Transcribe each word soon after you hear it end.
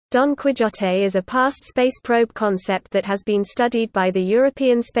Don Quijote is a past space probe concept that has been studied by the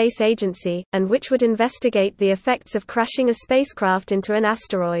European Space Agency, and which would investigate the effects of crashing a spacecraft into an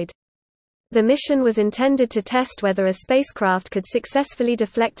asteroid. The mission was intended to test whether a spacecraft could successfully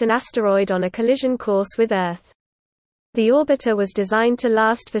deflect an asteroid on a collision course with Earth. The orbiter was designed to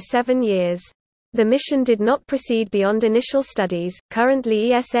last for 7 years. The mission did not proceed beyond initial studies.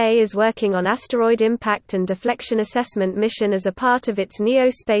 Currently, ESA is working on asteroid impact and deflection assessment mission as a part of its NEO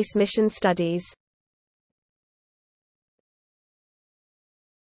space mission studies.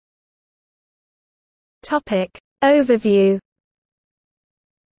 Topic overview.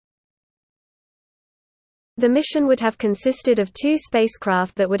 The mission would have consisted of 2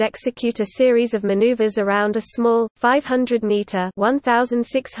 spacecraft that would execute a series of maneuvers around a small, 500-meter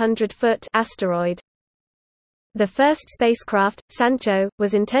 (1,600-foot) asteroid. The first spacecraft, Sancho,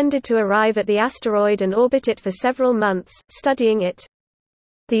 was intended to arrive at the asteroid and orbit it for several months, studying it.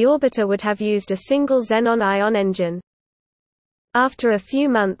 The orbiter would have used a single xenon-ion engine. After a few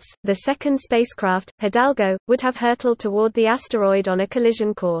months, the second spacecraft, Hidalgo, would have hurtled toward the asteroid on a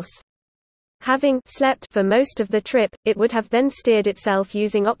collision course. Having slept for most of the trip, it would have then steered itself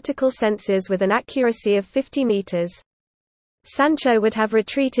using optical sensors with an accuracy of 50 meters. Sancho would have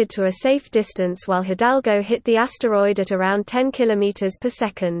retreated to a safe distance while Hidalgo hit the asteroid at around 10 kilometers per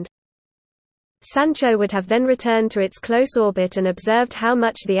second. Sancho would have then returned to its close orbit and observed how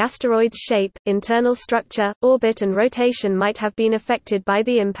much the asteroid's shape, internal structure, orbit and rotation might have been affected by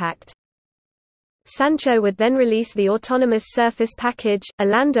the impact. Sancho would then release the autonomous surface package, a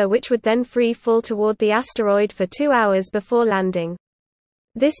lander which would then free fall toward the asteroid for 2 hours before landing.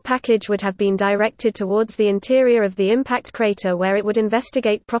 This package would have been directed towards the interior of the impact crater where it would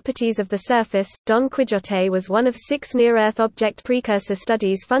investigate properties of the surface. Don Quijote was one of 6 near-Earth object precursor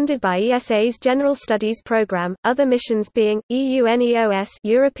studies funded by ESA's General Studies Program, other missions being, EUNEOS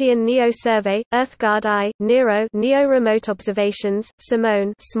European NEO Survey, EarthGuard I, NERO NEO Remote Observations,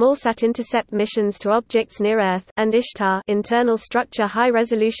 Simone Smallsat Intercept missions to objects near Earth, and Ishtar Internal Structure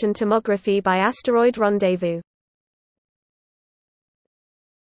High-Resolution Tomography by Asteroid Rendezvous.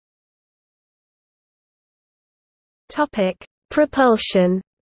 Propulsion.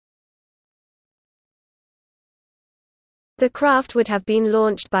 The craft would have been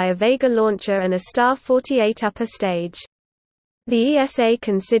launched by a Vega launcher and a Star 48 upper stage. The ESA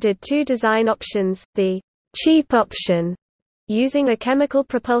considered 2 design options, the cheap option, using a chemical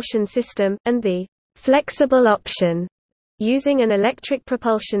propulsion system, and the flexible option, using an electric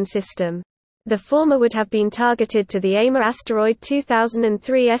propulsion system. The former would have been targeted to the AIMA asteroid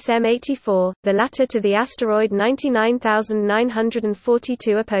 2003 SM84, the latter to the asteroid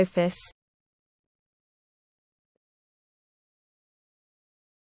 99942 Apophis.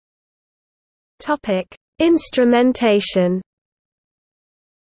 Instrumentation.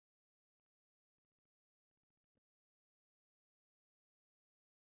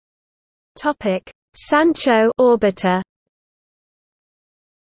 Sancho orbiter.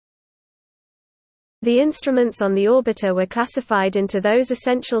 The instruments on the orbiter were classified into those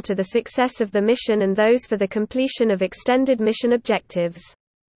essential to the success of the mission and those for the completion of extended mission objectives.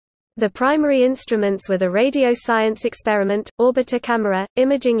 The primary instruments were the radio science experiment, orbiter camera,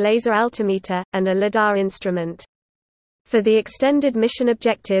 imaging laser altimeter, and a LiDAR instrument. For the extended mission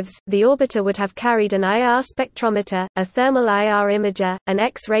objectives, the orbiter would have carried an IR spectrometer, a thermal IR imager, an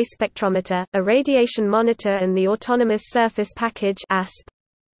X-ray spectrometer, a radiation monitor and the autonomous surface package (ASP).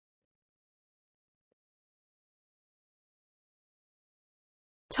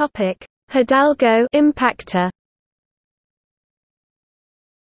 Hidalgo impactor.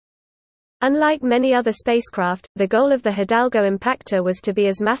 Unlike many other spacecraft, the goal of the Hidalgo impactor was to be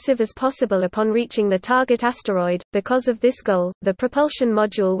as massive as possible upon reaching the target asteroid. Because of this goal, the propulsion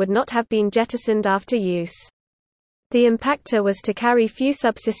module would not have been jettisoned after use. The impactor was to carry few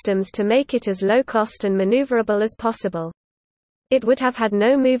subsystems to make it as low cost and maneuverable as possible. It would have had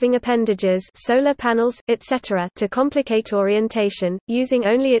no moving appendages, solar panels, etc. to complicate orientation, using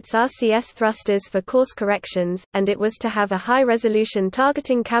only its RCS thrusters for course corrections, and it was to have a high-resolution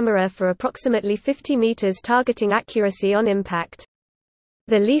targeting camera for approximately 50 meters targeting accuracy on impact.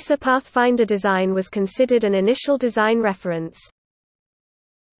 The LISA Pathfinder design was considered an initial design reference.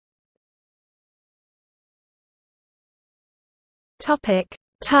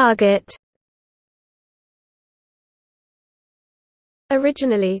 Target.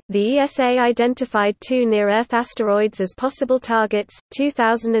 Originally, the ESA identified 2 near-Earth asteroids as possible targets,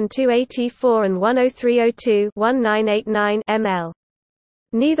 2002 AT4 and 10302-1989 ML.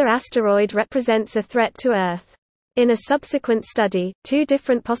 Neither asteroid represents a threat to Earth. In a subsequent study, two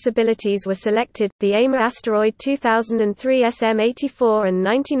different possibilities were selected, the AIMA asteroid 2003 SM84 and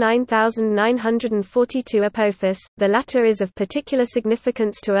 99942 Apophis. The latter is of particular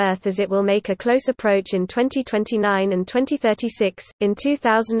significance to Earth as it will make a close approach in 2029 and 2036. In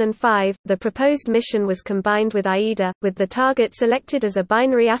 2005, the proposed mission was combined with AIDA, with the target selected as a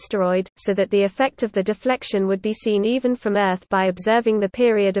binary asteroid, so that the effect of the deflection would be seen even from Earth by observing the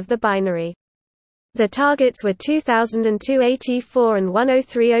period of the binary. The targets were 2002 AT4 and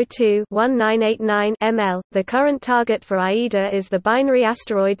 10302 1989 ML. The current target for AIDA is the binary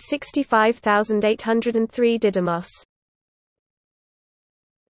asteroid 65803 Didymos.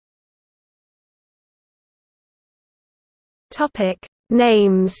 Topic: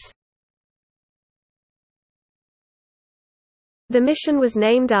 Names. The mission was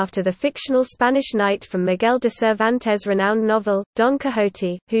named after the fictional Spanish knight from Miguel de Cervantes' renowned novel, Don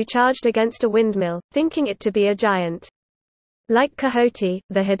Quixote, who charged against a windmill, thinking it to be a giant. Like Quixote,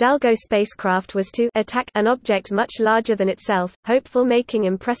 the Hidalgo spacecraft was to attack an object much larger than itself, hopeful making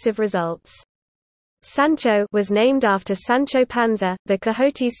impressive results. Sancho was named after Sancho Panza, the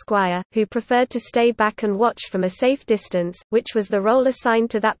Quixote's squire, who preferred to stay back and watch from a safe distance, which was the role assigned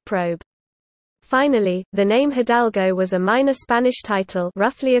to that probe. Finally, the name Hidalgo was a minor Spanish title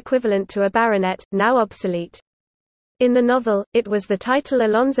roughly equivalent to a baronet, now obsolete. In the novel, it was the title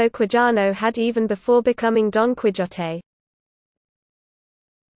Alonso Quijano had even before becoming Don Quijote.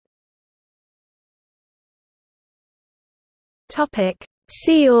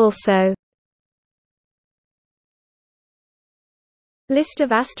 See also: List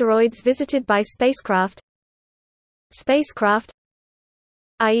of asteroids visited by spacecraft, Spacecraft,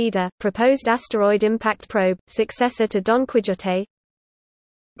 AIDA, proposed asteroid impact probe, successor to Don Quixote.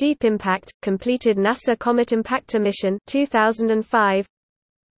 Deep Impact, completed NASA Comet Impactor mission 2005.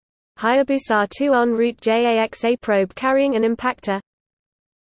 Hayabusa 2 en route JAXA probe carrying an impactor.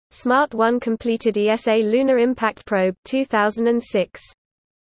 Smart 1 completed ESA Lunar Impact probe 2006.